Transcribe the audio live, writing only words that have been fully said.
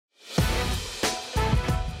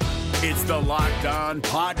It's the Locked On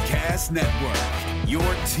Podcast Network, your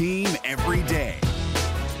team every day.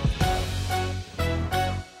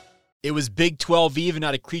 It was Big 12 Eve and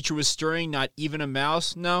not a creature was stirring, not even a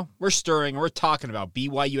mouse. No, we're stirring. We're talking about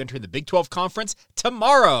BYU entering the Big 12 Conference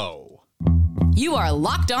tomorrow. You are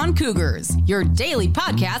Locked On Cougars, your daily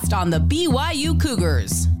podcast on the BYU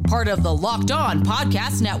Cougars. Part of the Locked On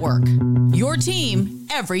Podcast Network, your team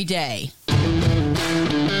every day.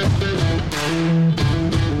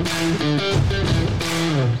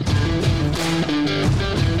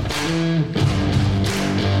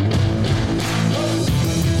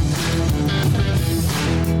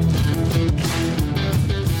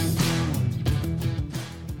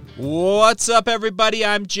 What's up, everybody?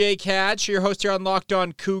 I'm Jake Hatch, your host here on Locked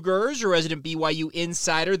On Cougars, your resident BYU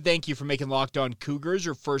insider. Thank you for making Locked On Cougars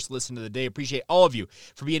your first listen of the day. Appreciate all of you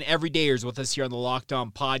for being everydayers with us here on the Locked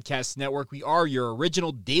On Podcast Network. We are your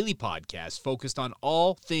original daily podcast focused on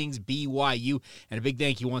all things BYU. And a big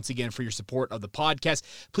thank you once again for your support of the podcast.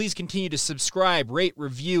 Please continue to subscribe, rate,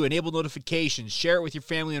 review, enable notifications, share it with your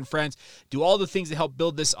family and friends. Do all the things that help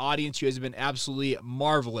build this audience. You guys have been absolutely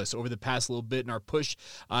marvelous over the past little bit in our push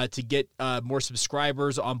to get more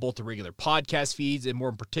subscribers on both the regular podcast feeds and more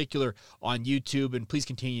in particular on YouTube, and please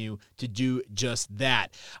continue to do just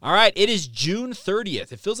that. All right, it is June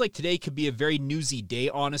 30th. It feels like today could be a very newsy day,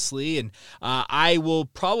 honestly, and I will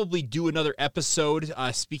probably do another episode,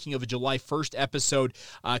 speaking of a July 1st episode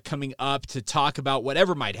coming up to talk about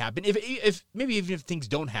whatever might happen. If maybe even if things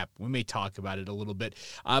don't happen, we may talk about it a little bit,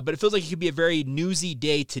 but it feels like it could be a very newsy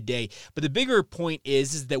day today. But the bigger point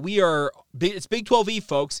is that it's Big 12E,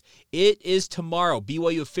 folks. It is tomorrow.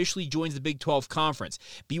 BYU officially joins the Big 12 Conference.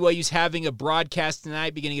 BYU's having a broadcast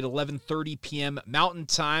tonight beginning at 11:30 p.m. Mountain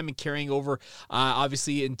Time and carrying over,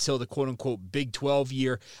 obviously, until the quote-unquote Big 12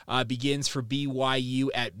 year begins for BYU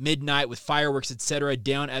at midnight with fireworks, etc.,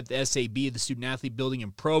 down at the SAB, the Student Athlete Building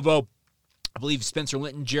in Provo. I believe Spencer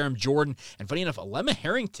Linton, Jerem Jordan, and funny enough, Alema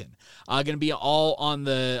Harrington going to be all on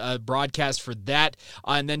the broadcast for that.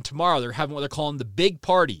 And then tomorrow, they're having what they're calling the big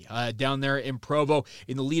party down there in Provo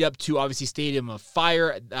in the lead up to, obviously, Stadium of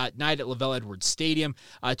Fire at night at Lavelle Edwards Stadium.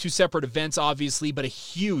 Two separate events, obviously, but a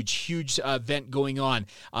huge event going on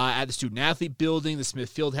at the Student Athlete Building, the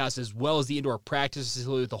Smith Fieldhouse, as well as the indoor practice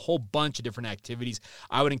facility with a whole bunch of different activities.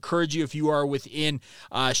 I would encourage you, if you are within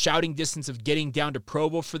shouting distance of getting down to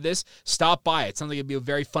Provo for this, stop by. It sounds like it'll be a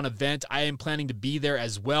very fun event. I am planning to be there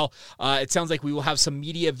as well. It sounds like we will have some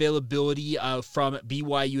media availability from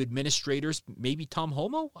BYU administrators, maybe Tom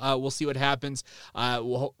Homo. We'll see what happens.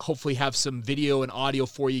 We'll hopefully have some video and audio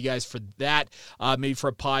for you guys for that, maybe for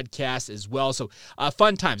a podcast as well. So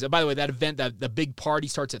fun times. And by the way, that event, the big party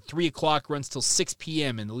starts at 3 o'clock, runs till 6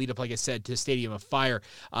 p.m. in the lead up, like I said, to Stadium of Fire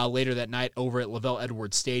later that night over at Lavelle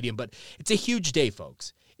Edwards Stadium. But it's a huge day,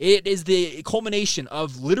 folks. It is the culmination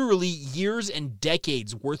of literally years and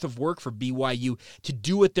decades worth of work for BYU to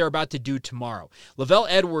do what they're about to do tomorrow. Lavelle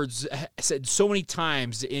Edwards said so many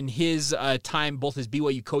times in his time, both as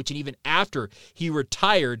BYU coach and even after he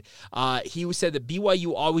retired, he said that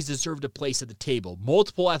BYU always deserved a place at the table.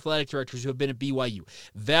 Multiple athletic directors who have been at BYU,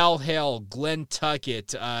 Val Hale, Glenn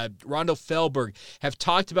Tuckett, Rondo Felberg, have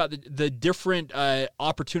talked about the different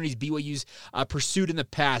opportunities BYU's pursued in the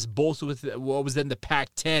past, both with what was then the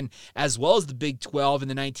Pac-10 as well as the Big 12 in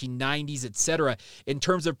the 1990s, etc., in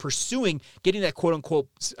terms of pursuing getting that quote-unquote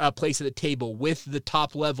place at the table with the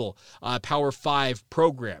top-level Power 5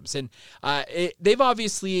 programs. And they've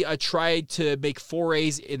obviously tried to make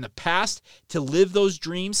forays in the past to live those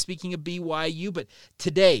dreams, speaking of BYU, but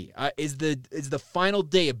today is the final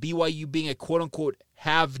day of BYU being a quote-unquote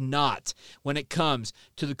have not when it comes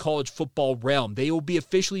to the college football realm. They will be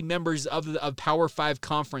officially members of the Power 5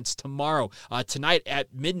 Conference tomorrow, tonight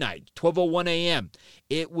at midnight, 12:01 a.m.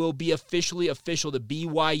 It will be officially official that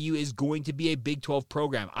BYU is going to be a Big 12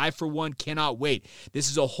 program. I, for one, cannot wait. This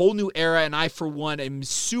is a whole new era, and I, for one, am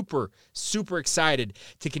super excited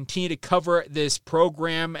to continue to cover this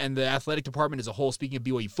program and the athletic department as a whole, speaking of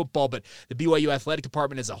BYU football, but the BYU athletic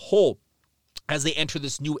department as a whole, as they enter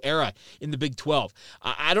this new era in the Big 12.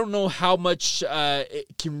 I don't know how much it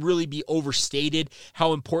can really be overstated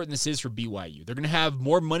how important this is for BYU. They're going to have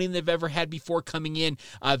more money than they've ever had before coming in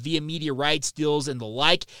via media rights deals and the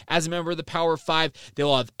like. As a member of the Power 5,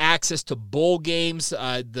 they'll have access to bowl games,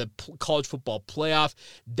 the college football playoff,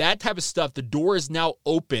 that type of stuff. The door is now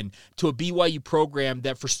open to a BYU program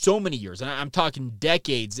that for so many years, and I'm talking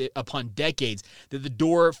decades upon decades, that the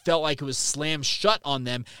door felt like it was slammed shut on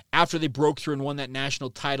them after they broke through and won that national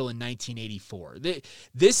title in 1984.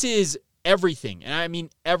 This is everything, and I mean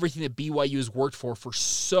everything that BYU has worked for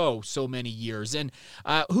so many years. And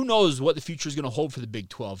who knows what the future is going to hold for the Big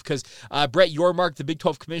 12, because Brett Yormark, the Big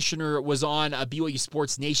 12 commissioner, was on BYU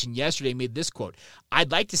Sports Nation yesterday and made this quote: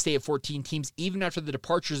 "I'd like to stay at 14 teams even after the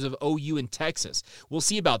departures of OU and Texas. We'll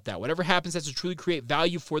see about that. Whatever happens has to truly create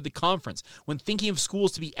value for the conference. When thinking of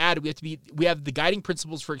schools to be added, we have the guiding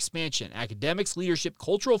principles for expansion: academics, leadership,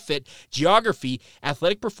 cultural fit, geography,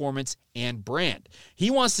 athletic performance, and brand."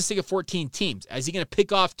 He wants to stick at 14 teams. Is he going to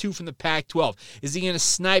pick off 2 from the Pac-12? Is he going to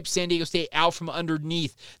snipe San Diego State out from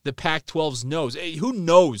underneath the Pac-12's nose? Who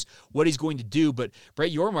knows what he's going to do, but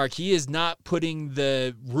Brett Yormark, he is not putting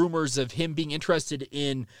the rumors of him being interested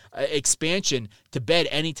in expansion to bed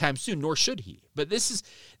anytime soon, nor should he. But this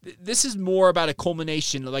is more about a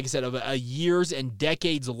culmination, like I said, of a years and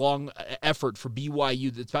decades long effort for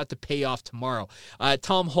BYU that's about to pay off tomorrow.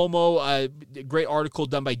 Tom Homo, a great article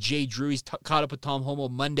done by Jay Drew. He's caught up with Tom Homo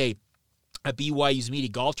Monday at BYU's media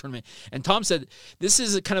golf tournament, and Tom said this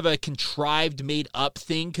is a kind of a contrived, made-up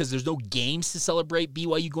thing because there's no games to celebrate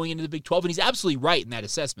BYU going into the Big 12, and he's absolutely right in that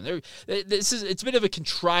assessment. It's a bit of a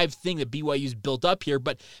contrived thing that BYU's built up here,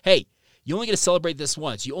 but hey, you only get to celebrate this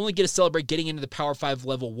once. You only get to celebrate getting into the Power 5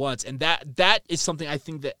 level once, and that is something I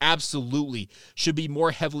think that absolutely should be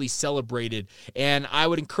more heavily celebrated. And I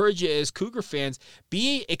would encourage you as Cougar fans,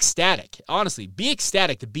 be ecstatic. Honestly, be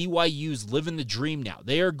ecstatic that BYU's living the dream now.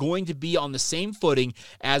 They are going to be on the same footing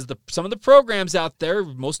as some of the programs out there,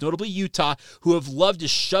 most notably Utah, who have loved to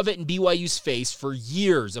shove it in BYU's face for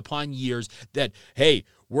years upon years that, hey,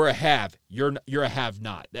 we're a have, you're a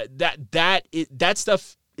have-not. That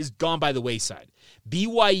stuff is gone by the wayside.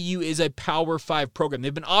 BYU is a Power 5 program.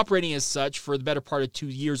 They've been operating as such for the better part of 2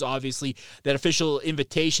 years, obviously. That official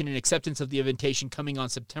invitation and acceptance of the invitation coming on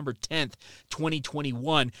September 10th,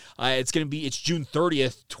 2021. It's June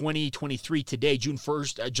 30th, 2023 today, July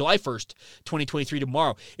 1st, 2023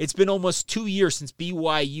 tomorrow. It's been almost 2 years since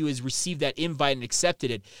BYU has received that invite and accepted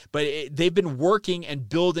it, but they've been working and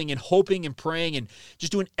building and hoping and praying and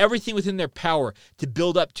just doing everything within their power to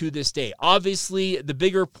build up to this day. Obviously, the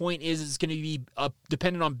bigger point is it's going to be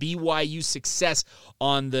dependent on BYU's success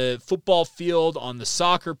on the football field, on the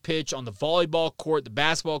soccer pitch, on the volleyball court, the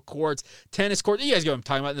basketball courts, tennis court. You guys know what I'm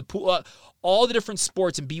talking about. The pool, all the different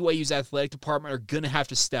sports in BYU's athletic department are going to have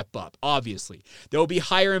to step up, obviously. There will be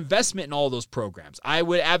higher investment in all those programs. I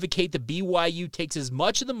would advocate that BYU takes as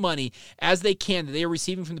much of the money as they can that they are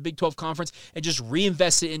receiving from the Big 12 Conference and just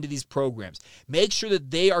reinvest it into these programs. Make sure that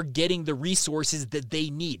they are getting the resources that they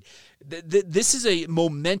need. This is a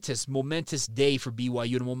momentous day for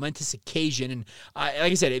BYU, and a momentous occasion. And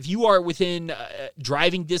like I said, if you are within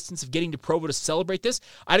driving distance of getting to Provo to celebrate this,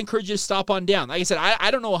 I'd encourage you to stop on down. Like I said, I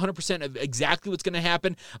don't know 100% of exactly what's going to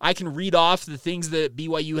happen. I can read off the things that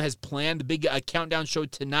BYU has planned. The big countdown show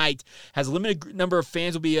tonight has a limited number of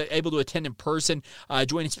fans will be able to attend in person.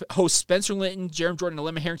 Joining hosts Spencer Linton, Jeremy Jordan, and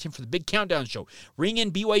Lemma Harrington for the big countdown show. Ring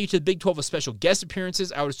in BYU to the Big 12 with special guest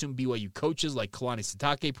appearances. I would assume BYU coaches like Kalani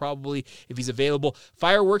Sitake probably, if he's available.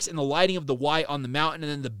 Fireworks and the lighting of the Y on the mountain,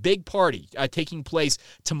 and then the big party taking place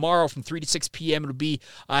tomorrow from 3 to 6 p.m. It'll be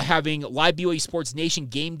having live BYU Sports Nation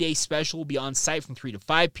game day special. Will be on site from 3 to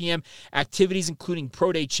 5 p.m. Activities including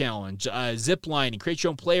Pro Day Challenge, zip lining, create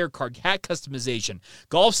your own player card, hat customization,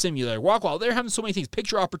 golf simulator, walk wall. They're having so many things,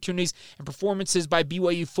 picture opportunities, and performances by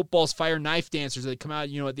BYU football's fire knife dancers that come out,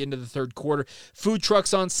 at the end of the third quarter. Food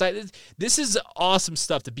trucks on site. This is awesome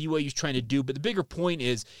stuff that BYU's trying to do, but the bigger point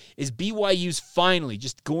is BYU's finally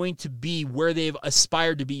just going to be where they've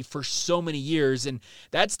aspired to be for so many years, and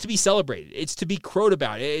that's to be celebrated. It's to be crowed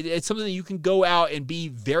about. It's something that you can go out and be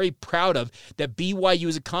very proud of that BYU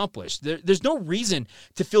has accomplished. There's no reason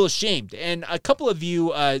to feel ashamed. And a couple of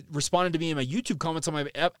you responded to me in my YouTube comments on my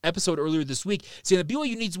episode earlier this week saying that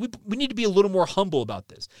BYU we need to be a little more humble about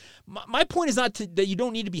this. My point is not that you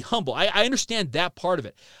don't need to be humble. I understand that part of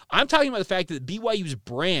it. I'm talking about the fact that BYU's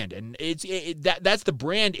brand, and that's the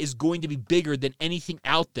brand is going to be bigger than anything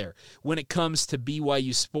out there when it comes to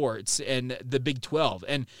BYU sports and the Big 12.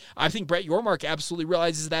 And I think Brett Yormark absolutely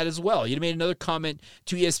realizes that as well. He made another comment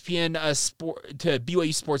to ESPN to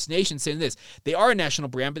BYU Sports Nation saying this: they are a national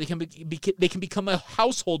brand, but they can become a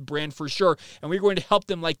household brand for sure, and we're going to help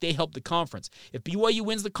them like they helped the conference. If BYU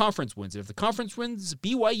wins, the conference wins. If the conference wins,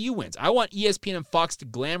 BYU wins. I want ESPN and Fox to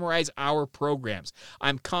glamorize our programs.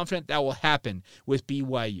 I'm confident that will happen with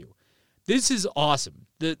BYU. This is awesome.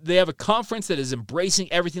 They have a conference that is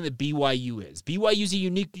embracing everything that BYU is. BYU is a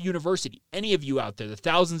unique university. Any of you out there, the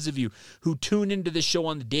thousands of you who tune into this show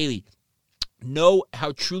on the daily, know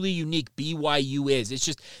how truly unique BYU is.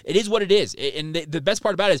 It is what it is. And the best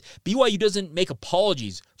part about it is BYU doesn't make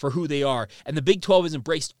apologies for who they are. And the Big 12 has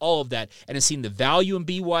embraced all of that and has seen the value in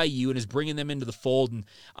BYU and is bringing them into the fold. And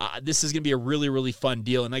this is going to be a really, really fun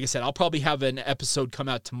deal. And like I said, I'll probably have an episode come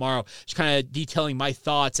out tomorrow just kind of detailing my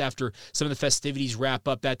thoughts after some of the festivities wrap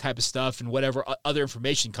up, that type of stuff, and whatever other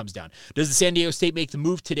information comes down. Does the San Diego State make the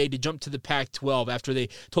move today to jump to the Pac-12 after they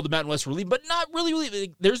told the Mountain West we're leaving? But not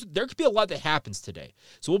really. There could be a lot that happens today.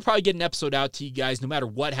 So we'll probably get an episode out to you guys no matter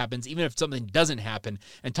what happens, even if something doesn't happen,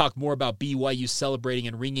 and talk more about BYU celebrating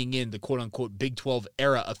and ringing in the quote-unquote Big 12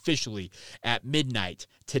 era officially at midnight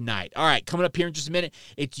tonight. All right, coming up here in just a minute,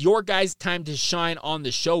 it's your guys' time to shine on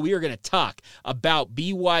the show. We are going to talk about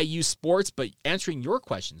BYU sports, but answering your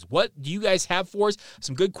questions. What do you guys have for us?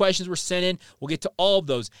 Some good questions were sent in. We'll get to all of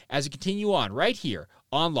those as we continue on right here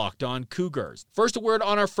on Locked On Cougars. First, a word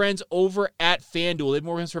on our friends over at FanDuel. They've been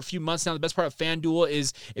working with us for a few months now. The best part of FanDuel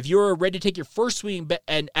is if you're ready to take your first swing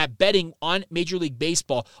at betting on Major League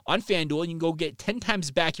Baseball on FanDuel, you can go get 10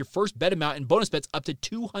 times back your first bet amount in bonus bets up to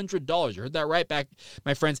 $200. You heard that right back,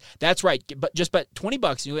 my friends. That's right. But just bet $20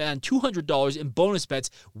 and you'll add $200 in bonus bets,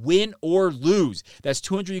 win or lose. That's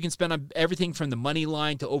 $200 you can spend on everything from the money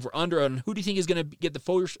line to over-under on who do you think is going to get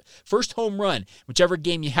the first home run, whichever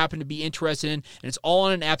game you happen to be interested in. And it's all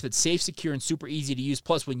on an app that's safe, secure, and super easy to use.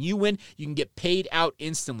 Plus, when you win, you can get paid out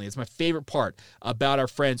instantly. It's my favorite part about our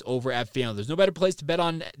friends over at FanDuel. There's no better place to bet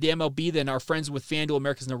on the MLB than our friends with FanDuel,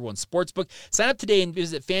 America's #1 sportsbook. Sign up today and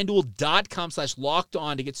visit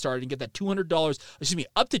FanDuel.com/lockedon to get started and get that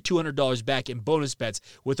up to $200 back in bonus bets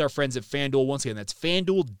with our friends at FanDuel. Once again, that's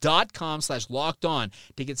FanDuel.com/lockedon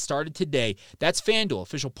to get started today. That's FanDuel,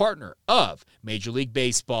 official partner of Major League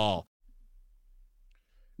Baseball.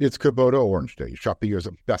 It's Kubota Orange Day. Shop the year's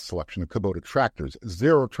best selection of Kubota tractors,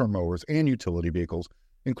 zero-turn mowers, and utility vehicles,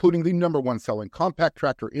 including the #1 selling compact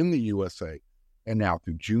tractor in the USA. And now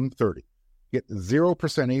through June 30, get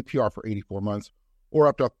 0% APR for 84 months or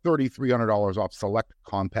up to $3,300 off select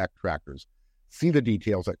compact tractors. See the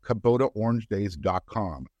details at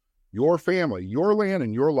KubotaOrangeDays.com. Your family, your land,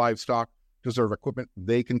 and your livestock deserve equipment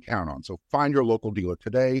they can count on. So find your local dealer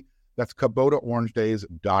today. That's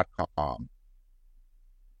KubotaOrangeDays.com.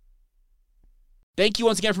 Thank you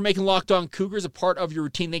once again for making Locked On Cougars a part of your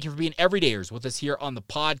routine. Thank you for being everydayers with us here on the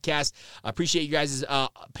podcast. I appreciate you guys'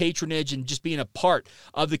 patronage and just being a part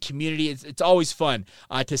of the community. It's always fun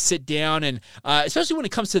to sit down, and especially when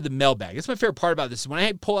it comes to the mailbag. That's my favorite part about this. When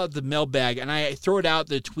I pull out the mailbag and I throw it out,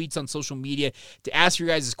 the tweets on social media to ask your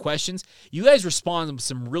guys' questions, you guys respond with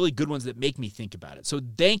some really good ones that make me think about it. So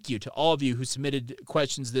thank you to all of you who submitted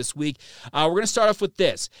questions this week. We're going to start off with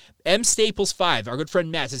this. M. Staples 5, our good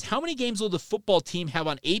friend Matt, says, how many games will the football team have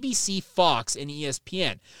on ABC, Fox, and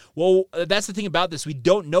ESPN? Well, that's the thing about this. We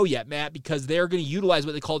don't know yet, Matt, because they're going to utilize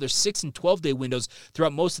what they call their 6 and 12-day windows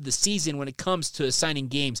throughout most of the season when it comes to assigning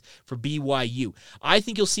games for BYU. I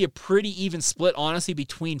think you'll see a pretty even split, honestly,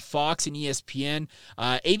 between Fox and ESPN.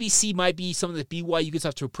 ABC might be something that BYU gets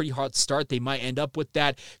off to a pretty hard start. They might end up with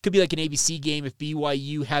that. Could be like an ABC game if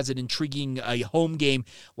BYU has an intriguing home game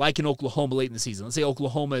like in Oklahoma late in the season. Let's say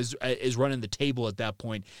Oklahoma is running the table at that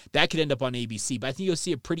point. That could end up on ABC. But I think you'll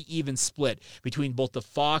see a pretty even split between both the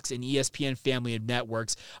Fox and ESPN family of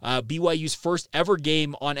networks. BYU's first ever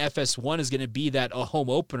game on FS1 is going to be that home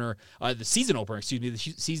opener, the season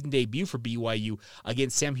season debut for BYU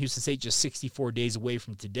against Sam Houston State just 64 days away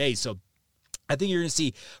from today. So I think you're going to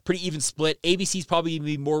see pretty even split. ABC's probably going to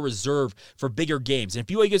be more reserved for bigger games. And if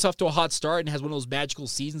BYU gets off to a hot start and has one of those magical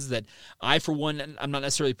seasons that I, for one, I'm not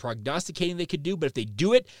necessarily prognosticating they could do, but if they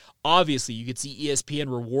do it, obviously you could see ESPN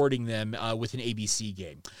rewarding them with an ABC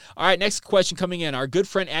game. All right, next question coming in. Our good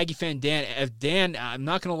friend Aggie fan Dan. Dan, I'm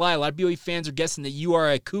not going to lie, a lot of BYU fans are guessing that you are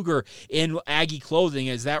a Cougar in Aggie clothing.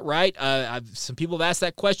 Is that right? Some people have asked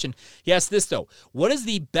that question. He asked this, though. What is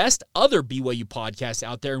the best other BYU podcast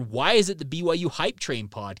out there, and why is it the BYU Hype Train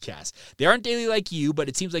podcast? They aren't daily like you, but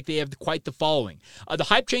it seems like they have quite the following. The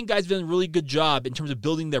Hype Train guys have done a really good job in terms of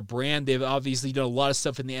building their brand. They've obviously done a lot of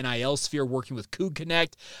stuff in the NIL sphere, working with Coug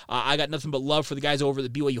Connect. I got nothing but love for the guys over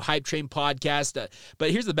at the BYU Hype Train podcast.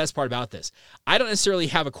 But here's the best part about this. I don't necessarily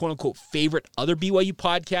have a quote-unquote favorite other BYU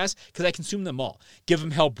podcast because I consume them all. Give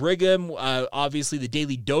them Hell Brigham, obviously the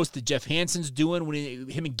Daily Dose that Jeff Hansen's doing when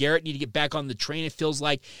him and Garrett need to get back on the train, it feels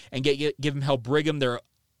like, and give them Hell Brigham. They're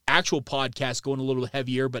actual podcast going a little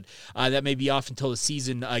heavier, but that may be off until the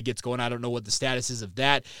season gets going. I don't know what the status is of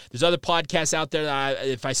that. There's other podcasts out there that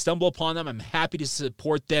if I stumble upon them, I'm happy to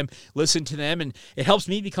support them, listen to them, and it helps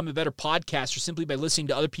me become a better podcaster simply by listening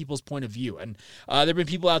to other people's point of view. And there have been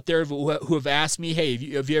people out there who have asked me, hey,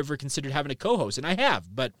 have you ever considered having a co-host? And I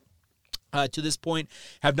have, but to this point,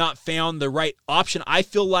 have not found the right option, I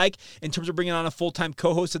feel like, in terms of bringing on a full-time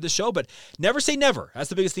co-host of the show. But never say never. That's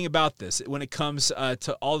the biggest thing about this when it comes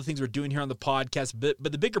to all the things we're doing here on the podcast.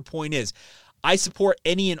 But the bigger point is, I support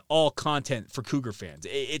any and all content for Cougar fans.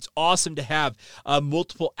 It's awesome to have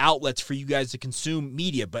multiple outlets for you guys to consume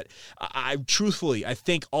media, but I truthfully, I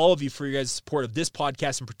thank all of you for your guys' support of this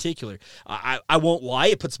podcast in particular. I won't lie,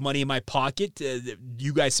 it puts money in my pocket,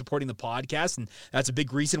 you guys supporting the podcast, and that's a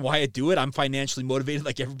big reason why I do it. I'm financially motivated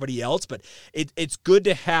like everybody else, but it's good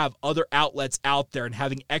to have other outlets out there and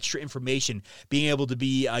having extra information being able to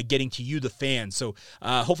be getting to you, the fans. So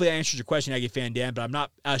hopefully I answered your question, Aggie Fan Dan, but I'm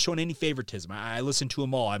not showing any favoritism. I listen to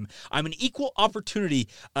them all. I'm an equal opportunity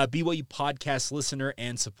BYU podcast listener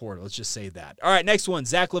and supporter. Let's just say that. All right, next one.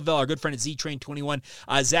 Zach Lavelle, our good friend at ZTrain21.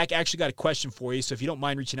 Zach actually got a question for you, so if you don't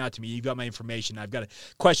mind reaching out to me, you've got my information. I've got a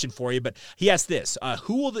question for you, but he asked this.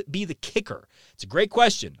 Who will be the kicker? It's a great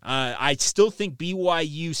question. I still think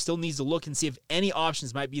BYU still needs to look and see if any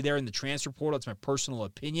options might be there in the transfer portal. It's my personal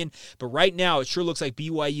opinion, but right now it sure looks like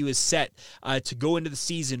BYU is set to go into the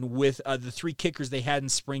season with the three kickers they had in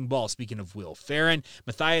spring ball, speaking of Will Farron,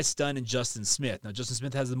 Matthias Dunn, and Justin Smith. Now, Justin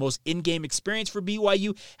Smith has the most in-game experience for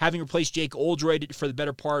BYU, having replaced Jake Oldroyd for the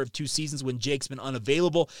better part of 2 seasons when Jake's been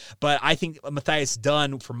unavailable. But I think Matthias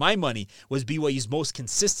Dunn, for my money, was BYU's most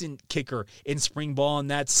consistent kicker in spring ball, and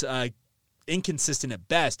that's inconsistent at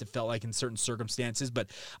best, it felt like in certain circumstances, but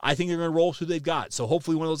I think they're going to roll with who they've got. So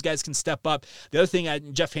hopefully one of those guys can step up. The other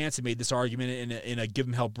thing, Jeff Hansen made this argument in a Give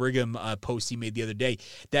 'em Hell Brigham post he made the other day,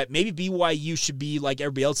 that maybe BYU should be like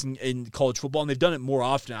everybody else in college football, and they've done it more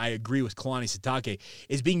often. I agree with Kalani Sitake,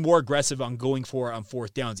 is being more aggressive on going for it on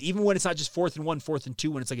fourth downs, even when it's not just 4th and 1, 4th and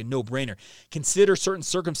 2, when it's like a no-brainer. Consider certain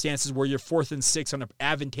circumstances where you're 4th and 6 on an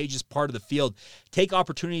advantageous part of the field. Take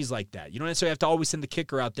opportunities like that. You don't necessarily have to always send the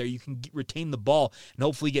kicker out there. You can retain the ball and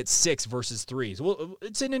hopefully get 6 versus 3. So, well,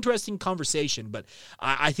 it's an interesting conversation, but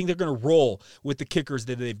I think they're going to roll with the kickers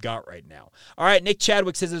that they've got right now. All right, Nick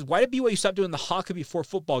Chadwick says, why did BYU stop doing the haka before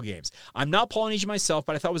football games? I'm not Polynesian myself,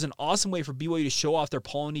 but I thought it was an awesome way for BYU to show off their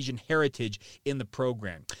Polynesian heritage in the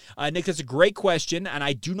program. Nick, that's a great question, and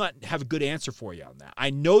I do not have a good answer for you on that. I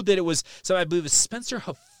know that it was, I believe it was Spencer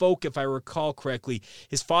Hafolk, if I recall correctly.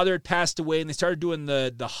 His father had passed away, and they started doing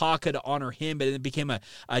the haka to honor him, but it became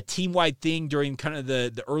a team-wide thing during kind of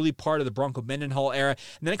the early part of the Bronco Mendenhall era,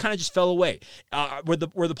 and then it kind of just fell away. Were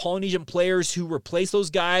the Polynesian players who replaced those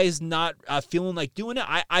guys not feeling like doing it?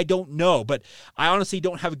 I don't know, but I honestly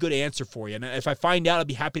don't have a good answer for you. And if I find out, I'd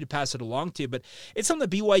be happy to pass it along to you. But it's something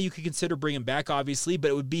that BYU could consider bringing back, obviously,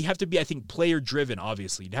 but it would have to be, I think, player-driven,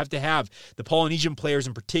 obviously. You'd have to have the Polynesian players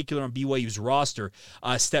in particular on BYU's roster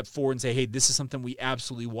step forward and say, hey, this is something we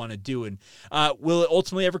absolutely want to do. And will it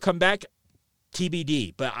ultimately ever come back?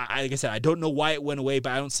 TBD, but like I said, I don't know why it went away,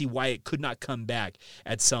 but I don't see why it could not come back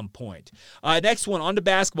at some point. Next one, on to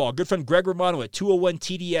basketball. Good friend Greg Romano at 201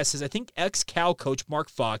 TDS says, I think ex-Cal coach Mark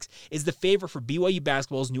Fox is the favorite for BYU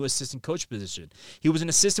basketball's new assistant coach position. He was an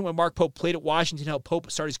assistant when Mark Pope played at Washington, helped Pope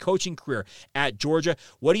start his coaching career at Georgia.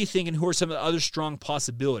 What do you think, and who are some of the other strong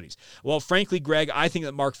possibilities? Well, frankly, Greg, I think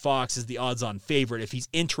that Mark Fox is the odds-on favorite if he's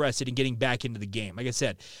interested in getting back into the game. Like I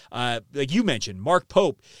said, like you mentioned, Mark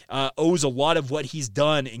Pope owes a lot of what he's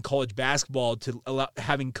done in college basketball to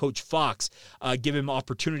having Coach Fox give him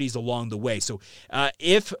opportunities along the way. So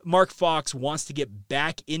if Mark Fox wants to get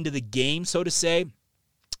back into the game, so to say,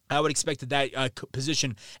 I would expect that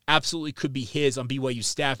position absolutely could be his on BYU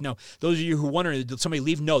staff. Now, those of you who wonder, did somebody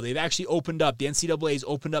leave? No, they've actually opened up, the NCAA has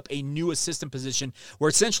opened up a new assistant position where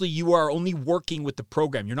essentially you are only working with the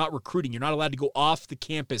program. You're not recruiting. You're not allowed to go off the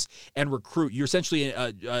campus and recruit. You're essentially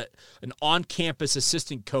an on-campus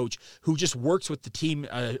assistant coach who just works with the team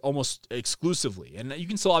almost exclusively. And you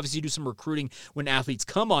can still obviously do some recruiting when athletes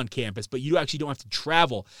come on campus, but you actually don't have to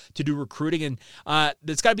travel to do recruiting. And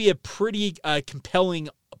that's got to be a pretty compelling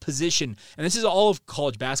position, and this is all of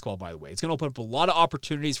college basketball, by the way. It's going to open up a lot of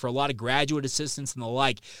opportunities for a lot of graduate assistants and the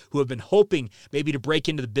like who have been hoping maybe to break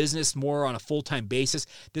into the business more on a full-time basis.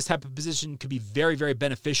 This type of position could be very, very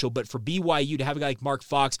beneficial, but for BYU to have a guy like Mark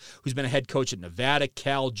Fox, who's been a head coach at Nevada,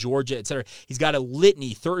 Cal, Georgia, etc., he's got a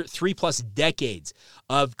litany, 3+ decades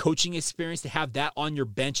of coaching experience. To have that on your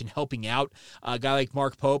bench and helping out a guy like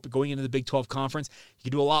Mark Pope going into the Big 12 Conference, you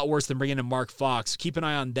can do a lot worse than bringing in Mark Fox. Keep an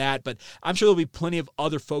eye on that, but I'm sure there'll be plenty of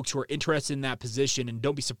other folks who are interested in that position, and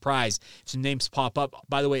don't be surprised if some names pop up.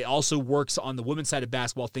 By the way, it also works on the women's side of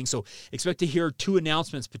basketball things, so expect to hear 2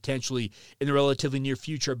 announcements potentially in the relatively near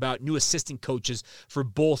future about new assistant coaches for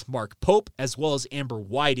both Mark Pope as well as Amber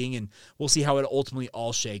Whiting, and we'll see how it ultimately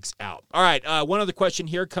all shakes out. All right, one other question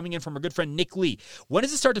here coming in from our good friend Nick Lee. When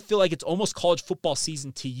does it start to feel like it's almost college football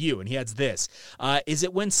season to you? And he adds this. Is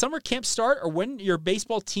it when summer camps start or when your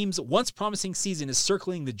baseball team's once promising season is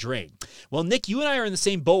circling the drain? Well, Nick, you and I are in the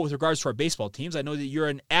same boat with regards to our baseball teams. I know that you're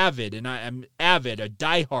an avid, and I am avid, a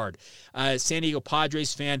diehard San Diego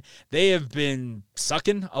Padres fan. They have been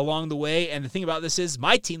sucking along the way, and the thing about this is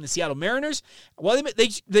my team, the Seattle Mariners, well,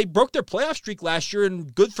 they broke their playoff streak last year,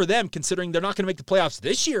 and good for them considering they're not going to make the playoffs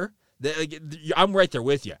this year. I'm right there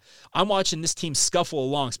with you. I'm watching this team scuffle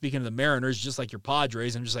along. Speaking of the Mariners, just like your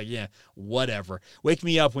Padres, I'm just like, yeah, whatever. Wake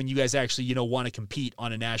me up when you guys actually, want to compete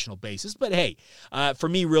on a national basis. But hey, for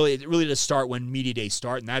me, really to start when Media Days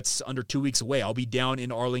start, and that's under 2 weeks away. I'll be down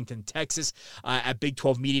in Arlington, Texas, at Big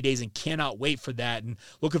 12 Media Days, and cannot wait for that. And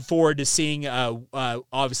looking forward to seeing,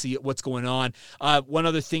 obviously, what's going on. One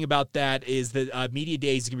other thing about that is that Media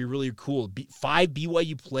Days is going to be really cool. 5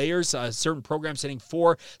 BYU players, certain programs setting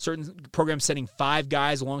 4, certain programs setting 5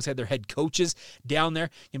 guys alongside their head coaches down there.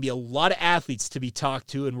 Going to be a lot of athletes to be talked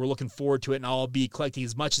to, and we're looking forward to it, and I'll be collecting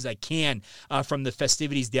as much as I can from the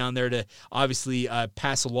festivities down there to obviously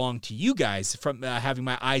pass along to you guys from having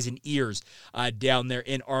my eyes and ears down there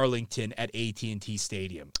in Arlington at AT&T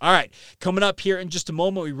Stadium. All right, coming up here in just a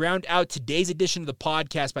moment, we round out today's edition of the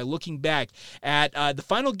podcast by looking back at the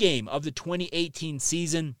final game of the 2018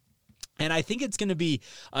 season. And I think it's going to be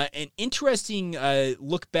an interesting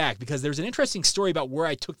look back because there's an interesting story about where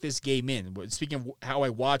I took this game in. Speaking of how I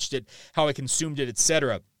watched it, how I consumed it,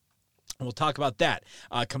 etc. We'll talk about that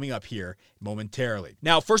coming up here momentarily.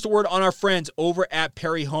 Now, first a word on our friends over at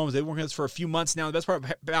Perry Homes. They've been working with us for a few months now. The best part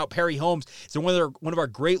about Perry Homes is they're one of our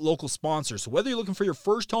great local sponsors. So whether you're looking for your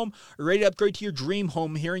first home or ready to upgrade to your dream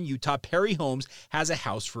home here in Utah, Perry Homes has a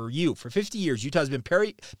house for you. For 50 years,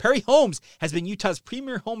 Perry Homes has been Utah's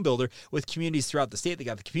premier home builder with communities throughout the state. They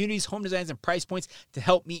got the communities, home designs, and price points to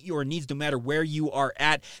help meet your needs no matter where you are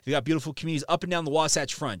at. They got beautiful communities up and down the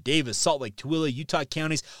Wasatch Front, Davis, Salt Lake, Tooele, Utah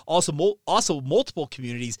counties, also multiple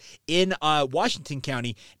communities in Washington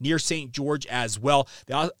County near St. George as well.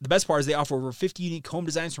 The best part is they offer over 50 unique home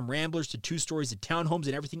designs from ramblers to 2 stories to townhomes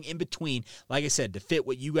and everything in between, like I said, to fit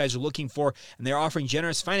what you guys are looking for. And they're offering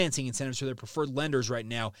generous financing incentives for their preferred lenders right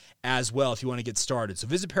now as well if you want to get started. So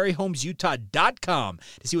visit PerryHomesUtah.com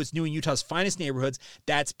to see what's new in Utah's finest neighborhoods.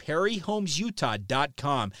 That's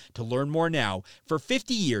PerryHomesUtah.com to learn more now. For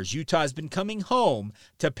 50 years, Utah has been coming home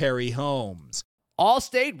to Perry Homes.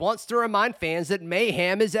 Allstate wants to remind fans that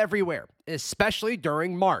mayhem is everywhere, especially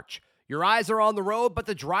during March. Your eyes are on the road, but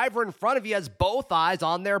the driver in front of you has both eyes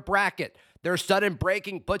on their bracket. Their sudden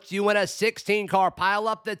braking puts you in a 16-car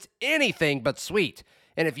pileup that's anything but sweet.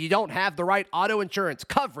 And if you don't have the right auto insurance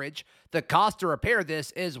coverage, the cost to repair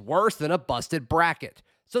this is worse than a busted bracket.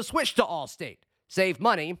 So switch to Allstate, save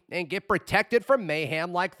money, and get protected from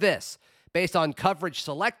mayhem like this. Based on coverage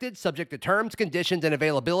selected, subject to terms, conditions, and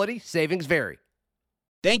availability, savings vary.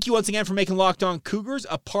 Thank you once again for making Locked On Cougars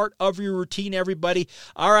a part of your routine, everybody.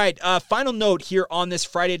 All right, final note here on this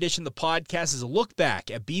Friday edition of the podcast is a look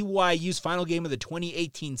back at BYU's final game of the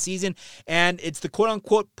 2018 season, and it's the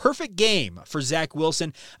quote-unquote perfect game for Zach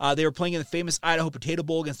Wilson. They were playing in the famous Idaho Potato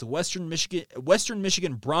Bowl against the Western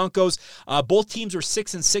Michigan Broncos. Both teams were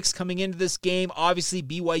 6-6 coming into this game. Obviously,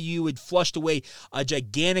 BYU had flushed away a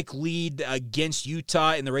gigantic lead against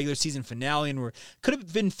Utah in the regular season finale and could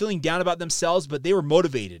have been feeling down about themselves, but they were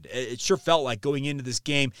motivated. It sure felt like going into this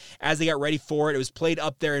game as they got ready for it. It was played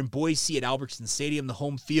up there in Boise at Albertson Stadium, the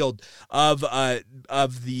home field of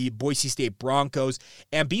the Boise State Broncos,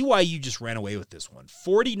 and BYU just ran away with this one.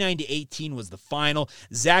 49-18 was the final.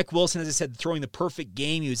 Zach Wilson, as I said, throwing the perfect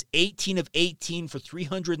game. He was 18 of 18 for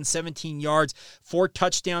 317 yards, 4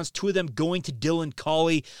 touchdowns, 2 of them going to Dylan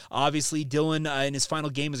Collie. Obviously, Dylan in his final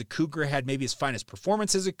game as a Cougar had maybe his finest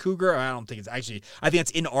performance as a Cougar. I think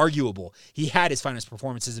that's inarguable. He had his finest performance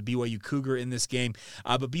as a BYU Cougar in this game,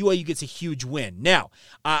 but BYU gets a huge win. Now,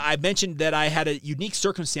 I mentioned that I had a unique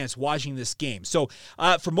circumstance watching this game. So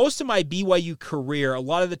for most of my BYU career, a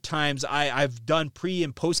lot of the times I've done pre-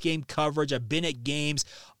 and post-game coverage. I've been at games,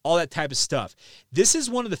 all that type of stuff. This is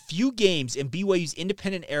one of the few games in BYU's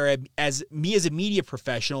independent era, as a media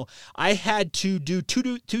professional, I had to do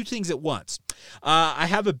two things at once. I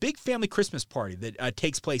have a big family Christmas party that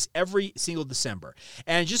takes place every single December.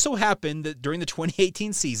 And it just so happened that during the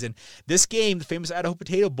 2018 season, this game, the famous Idaho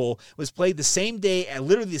Potato Bowl, was played the same day at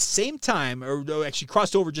literally the same time, or actually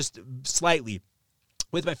crossed over just slightly,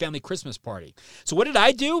 with my family Christmas party. So what did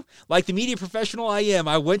I do? Like the media professional I am,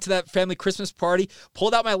 I went to that family Christmas party,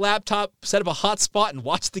 pulled out my laptop, set up a hotspot, and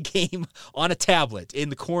watched the game on a tablet in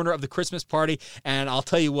the corner of the Christmas party. And I'll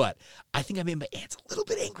tell you what, I think I made my aunts a little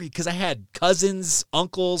bit angry because I had cousins,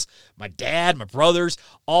 uncles, my dad, my brothers,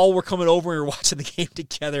 all were coming over and we were watching the game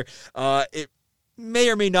together. It may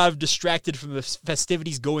or may not have distracted from the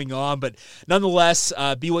festivities going on, but nonetheless,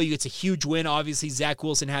 BYU gets a huge win. Obviously, Zach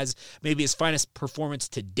Wilson has maybe his finest performance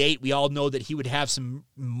to date. We all know that he would have some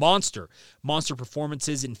monster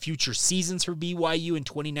performances in future seasons for BYU in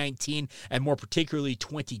 2019 and more particularly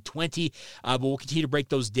 2020. But we'll continue to break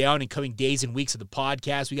those down in coming days and weeks of the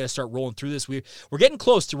podcast. We got to start rolling through this. We're getting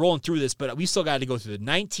close to rolling through this, but we still got to go through the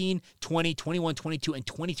 19, 20, 21, 22, and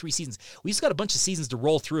 23 seasons. We just got a bunch of seasons to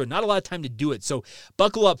roll through and not a lot of time to do it. So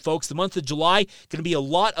buckle up, folks. The month of July, going to be a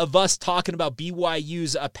lot of us talking about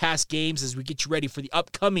BYU's past games as we get you ready for the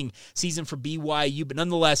upcoming season for BYU. But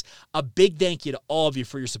nonetheless, a big thank you to all of you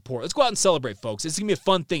for your support. Let's go out and celebrate, folks. It's going to be a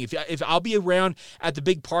fun thing. If I'll be around at the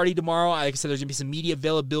big party tomorrow, like I said, there's going to be some media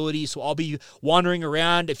availability, so I'll be wandering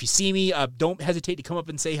around. If you see me, don't hesitate to come up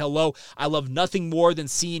and say hello. I love nothing more than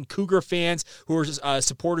seeing Cougar fans who are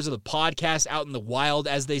supporters of the podcast out in the wild,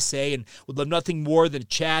 as they say, and would love nothing more than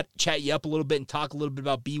chat you up a little bit and talk a little bit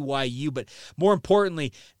about BYU. But more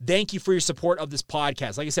importantly, thank you for your support of this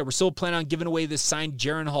podcast. Like I said, we're still planning on giving away this signed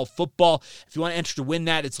Jaron Hall football. If you want to enter to win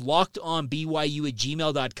that, it's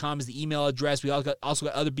lockedonbyu@gmail.com is the email address. We also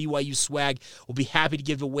got other BYU swag. We'll be happy to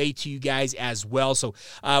give away to you guys as well. So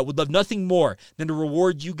would love nothing more than to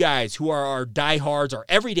reward you guys who are our diehards, our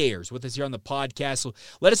everydayers with us here on the podcast. So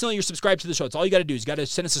let us know you're subscribed to the show. It's all you got to do is you got to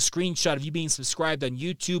send us a screenshot of you being subscribed on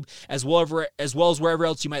YouTube as well as wherever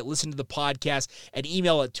else you might listen to the podcast, and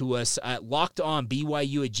email it to us at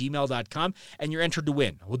lockedonbyu@gmail.com, and you're entered to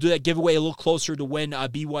win. We'll do that giveaway a little closer to when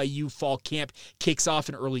BYU fall camp kicks off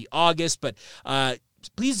in early August, but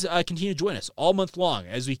please continue to join us all month long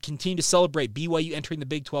as we continue to celebrate BYU entering the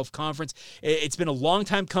Big 12 Conference. It's been a long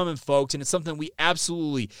time coming, folks, and it's something we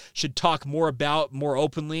absolutely should talk more about more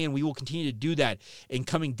openly, and we will continue to do that in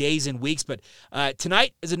coming days and weeks. But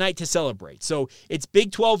tonight is a night to celebrate. So it's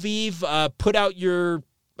Big 12 Eve. Put out your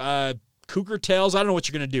Cougar Tales. I don't know what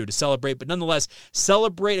you're going to do to celebrate, but nonetheless,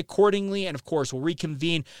 celebrate accordingly. And of course, we'll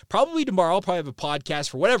reconvene probably tomorrow. I'll probably have a podcast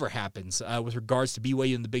for whatever happens with regards to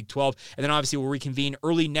BYU in the Big 12. And then obviously we'll reconvene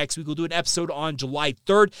early next week. We'll do an episode on July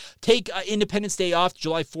 3rd. Take Independence Day off,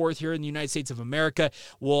 July 4th here in the United States of America.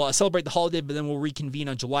 We'll celebrate the holiday, but then we'll reconvene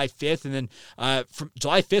on July 5th. And then from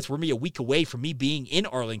July 5th, we're going to be a week away from me being in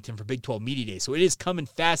Arlington for Big 12 Media Day. So it is coming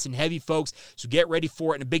fast and heavy, folks. So get ready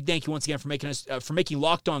for it. And a big thank you once again for making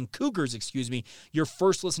Locked On Cougars, your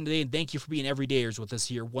first listen today, and thank you for being everydayers with us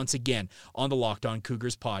here once again on the Locked On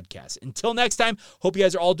Cougars podcast. Until next time, hope you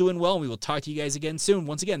guys are all doing well, and we will talk to you guys again soon.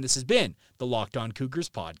 Once again, this has been the Locked On Cougars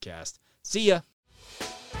podcast. See ya.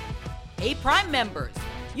 Hey, Prime members,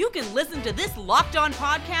 you can listen to this Locked On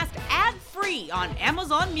podcast ad-free on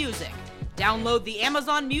Amazon Music. Download the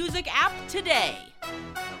Amazon Music app today.